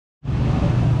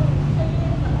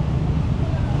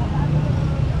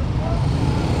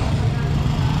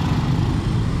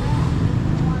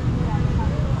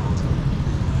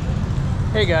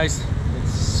Hey guys,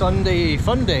 it's Sunday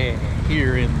fun day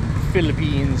here in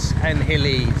Philippines,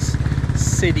 Angeles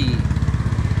City.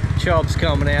 Chubbs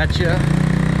coming at you.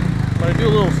 I'm gonna do a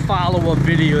little follow-up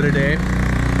video today.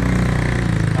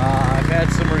 I've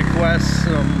had some requests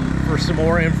for some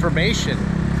more information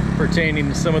pertaining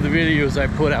to some of the videos I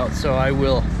put out, so I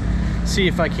will see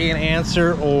if I can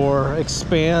answer or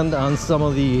expand on some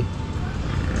of the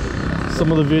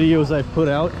videos I put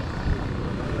out.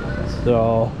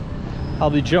 So I'll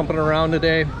be jumping around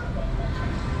today,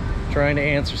 trying to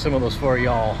answer some of those for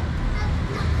y'all.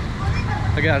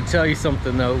 I gotta tell you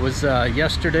something though. It was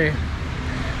yesterday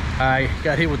I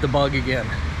got hit with the bug again.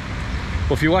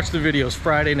 Well, if you watch the videos,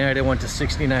 Friday night I went to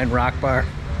 69 Rock Bar,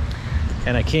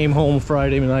 and I came home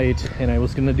Friday night and I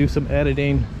was gonna do some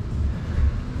editing,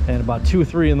 and about 2 or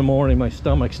 3 in the morning my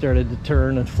stomach started to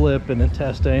turn and flip, and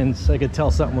intestines, I could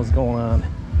tell something was going on.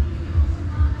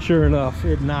 Sure enough,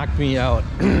 it knocked me out.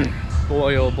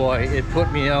 Boy, oh boy, it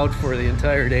put me out for the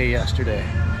entire day yesterday.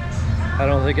 I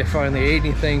don't think I finally ate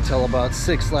anything till about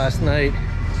 6 last night.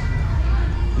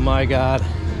 My God.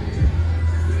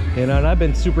 You know, and I've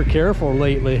been super careful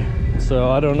lately,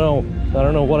 so I don't know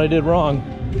what I did wrong,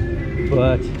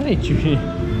 but hey, Judy.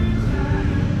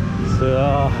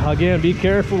 So again, be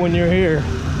careful when you're here.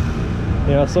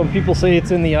 You know, some people say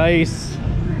it's in the ice,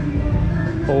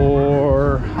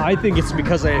 or I think it's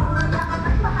because I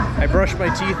brushed my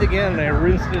teeth again and I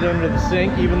rinsed it under the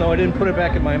sink, even though I didn't put it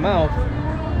back in my mouth.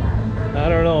 I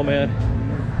don't know, man.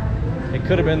 It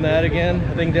could have been that again.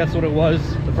 I think that's what it was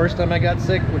the first time I got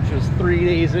sick, which was 3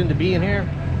 days into being here.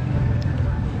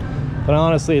 But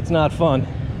honestly, it's not fun.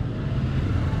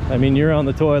 I mean, you're on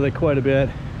the toilet quite a bit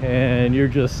and you're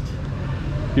just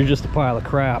a pile of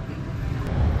crap.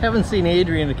 Haven't seen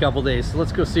Adrian in a couple days, so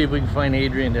let's go see if we can find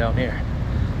Adrian down here.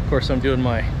 Of course, I'm doing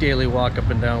my daily walk up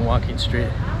and down Walking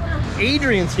Street.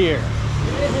 Adrian's here.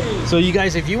 So you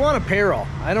guys, if you want apparel,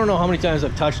 I don't know how many times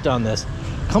I've touched on this,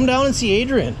 come down and see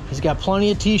Adrian. He's got plenty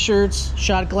of t-shirts,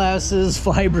 shot glasses,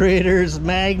 vibrators,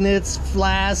 magnets,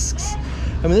 flasks.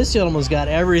 I mean, this gentleman's got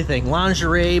everything.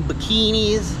 Lingerie,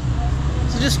 bikinis.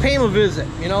 So just pay him a visit.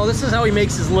 You know, this is how he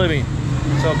makes his living.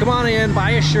 So come on in,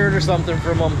 buy a shirt or something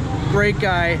from him. Great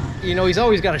guy. You know, he's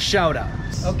always got a shout out.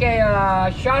 Okay,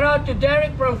 shout out to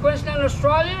Derek from Queensland,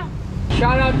 Australia.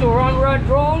 Shout out to Ron Rod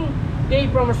Drone,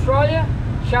 Dave from Australia.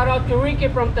 Shout out to Ricky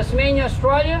from Tasmania,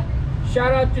 Australia.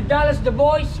 Shout out to Dallas the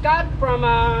Boy, Scott from,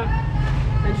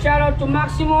 and shout out to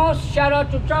Maximus. Shout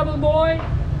out to Trouble Boy.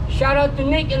 Shout out to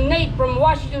Nick and Nate from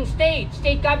Washington State,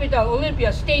 State Capital,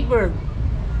 Olympia, State Bird.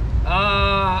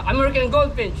 American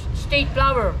Goldfinch, State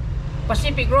Flower,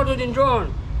 Pacific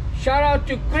Rhododendron. Shout out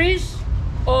to Chris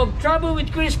of Trouble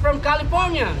with Chris from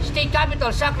California, State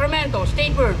Capital, Sacramento,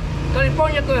 State Bird,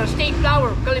 California State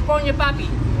Flower, California Pappy.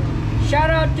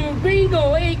 Shout out to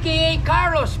Gringo, aka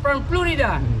Carlos from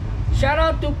Florida. Shout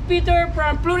out to Peter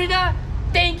from Florida.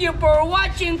 Thank you for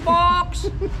watching, folks.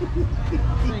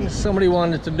 Somebody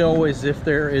wanted to know is if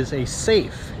there is a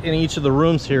safe in each of the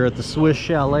rooms here at the Swiss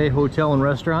Chalet Hotel and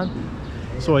Restaurant.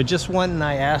 So I just went and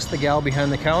I asked the gal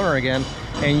behind the counter again,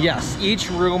 and yes,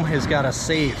 each room has got a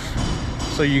safe,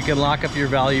 so you can lock up your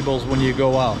valuables when you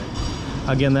go out.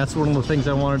 Again, that's one of the things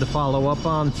I wanted to follow up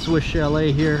on. Swiss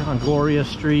Chalet here on Gloria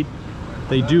Street.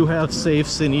 They do have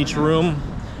safes in each room,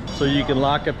 so you can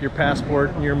lock up your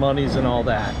passport and your monies and all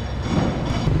that.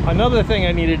 Another thing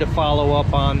I needed to follow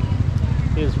up on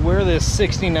is where this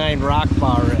 69 Rock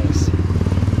Bar is.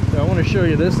 So I want to show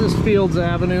you, this is Fields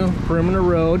Avenue, Perimeter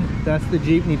Road. That's the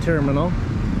Jeepney Terminal.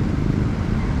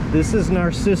 This is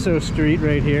Narciso Street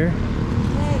right here.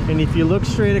 And if you look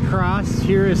straight across,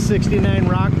 here is 69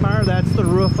 Rock Bar. That's the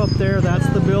roof up there, that's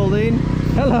the building.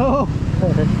 Hello!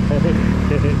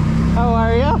 How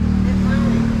are you?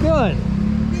 Good.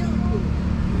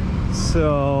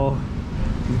 So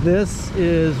this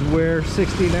is where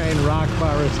 69 Rock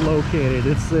Bar is located.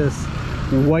 It's this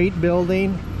white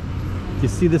building. You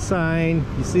see the sign,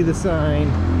 you see the sign.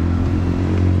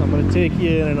 I'm gonna take you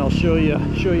in and I'll show you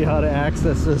how to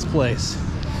access this place.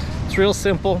 It's real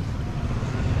simple.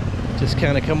 Just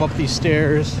kind of come up these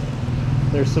stairs.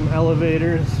 There's some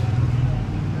elevators.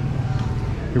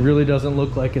 It really doesn't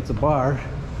look like it's a bar,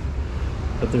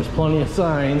 but there's plenty of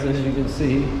signs, as you can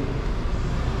see.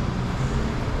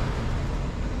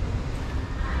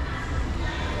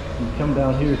 You come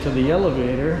down here to the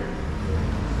elevator.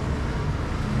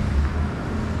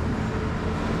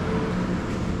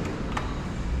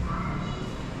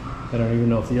 I don't even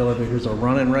know if the elevators are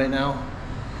running right now.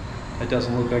 It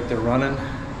doesn't look like they're running.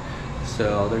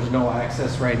 So there's no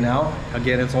access right now.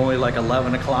 Again, it's only like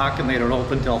 11 o'clock and they don't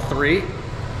open till 3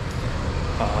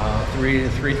 to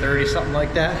 3:30, something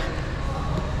like that.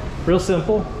 real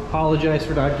simple. Apologize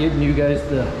for not getting you guys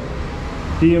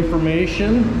the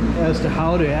information as to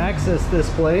how to access this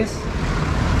place.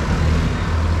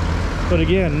 But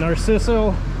again,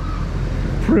 Narciso,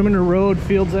 Perimeter Road,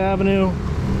 Fields Avenue.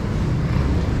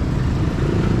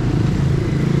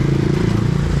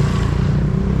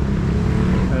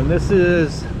 And this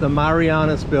is the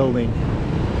Marianas building.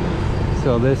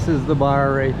 So this is the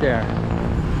bar right there.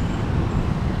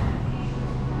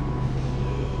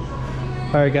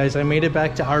 Alright guys, I made it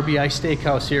back to RBI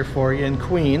Steakhouse here for you in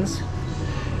Queens.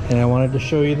 And I wanted to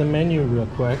show you the menu real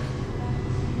quick.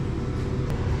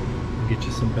 Get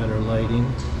you some better lighting.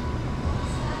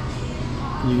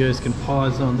 You guys can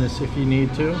pause on this if you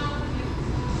need to.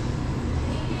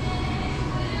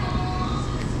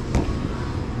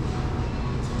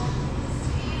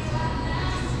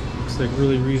 Looks like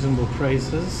really reasonable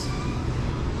prices.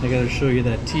 I gotta show you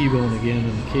that T-bone again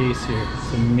in the case here.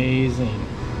 It's amazing.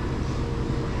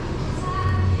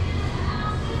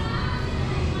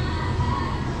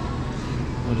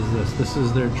 What is this? This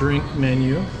is their drink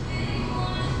menu.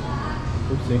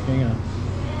 Oopsie, hang on.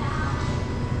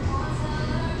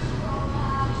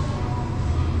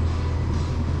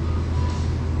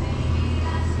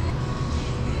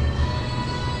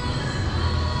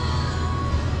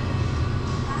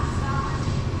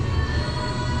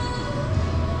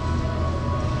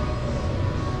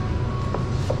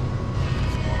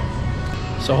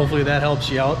 So hopefully that helps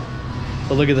you out.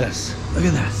 But look at this. Look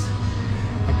at this.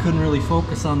 I couldn't really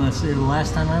focus on this the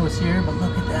last time I was here, but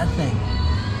look at that thing.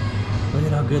 Look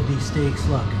at how good these steaks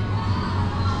look.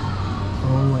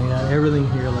 Oh my god, everything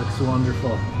here looks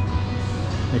wonderful.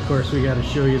 And of course we got to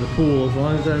show you the pool as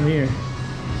long as I'm here.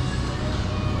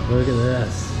 Look at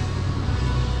this.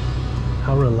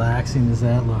 How relaxing does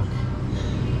that look?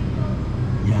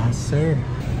 Yes, sir.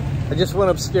 I just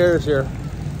went upstairs here,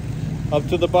 up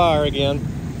to the bar again.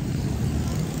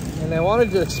 And I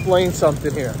wanted to explain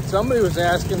something here. Somebody was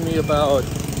asking me about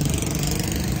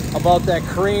that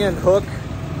Korean hook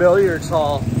billiards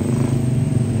hall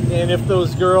and if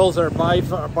those girls are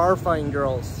bar fine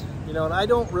girls, you know, and I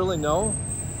don't really know.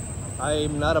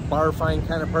 I'm not a bar fine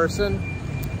kind of person,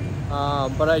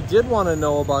 but I did want to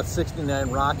know about 69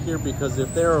 Rock here, because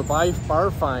if they're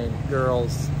bar fine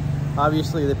girls,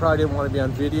 obviously they probably didn't want to be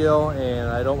on video, and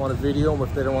I don't want to video them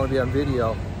if they don't want to be on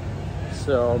video.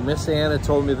 So Miss Anna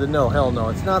told me that no, hell no,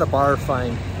 it's not a bar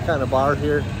fine kind of bar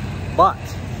here, but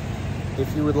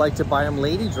if you would like to buy them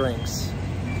lady drinks,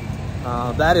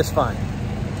 that is fine.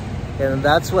 And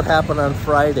that's what happened on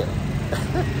Friday.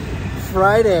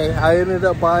 Friday, I ended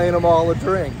up buying them all a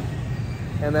drink.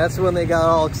 And that's when they got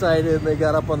all excited and they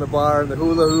got up on the bar and the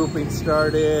hula hooping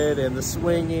started and the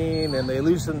swinging, and they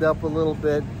loosened up a little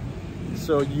bit.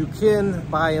 So you can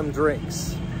buy them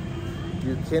drinks.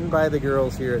 You can buy the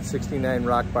girls here at 69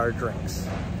 Rock Bar drinks.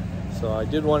 So I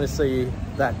did want to say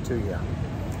that to you.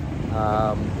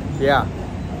 Yeah,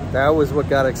 that was what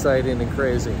got exciting and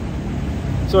crazy.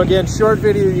 So again, short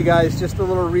video, you guys, just a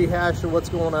little rehash of what's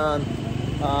going on.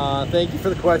 Thank you for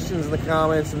the questions and the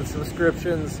comments and the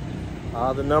subscriptions.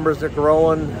 The numbers are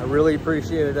growing. I really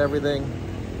appreciated everything.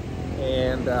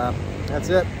 And that's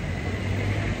it.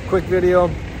 Quick video.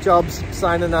 Chubbs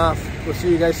signing off. We'll see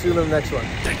you guys soon in the next one.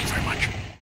 Thank you very much.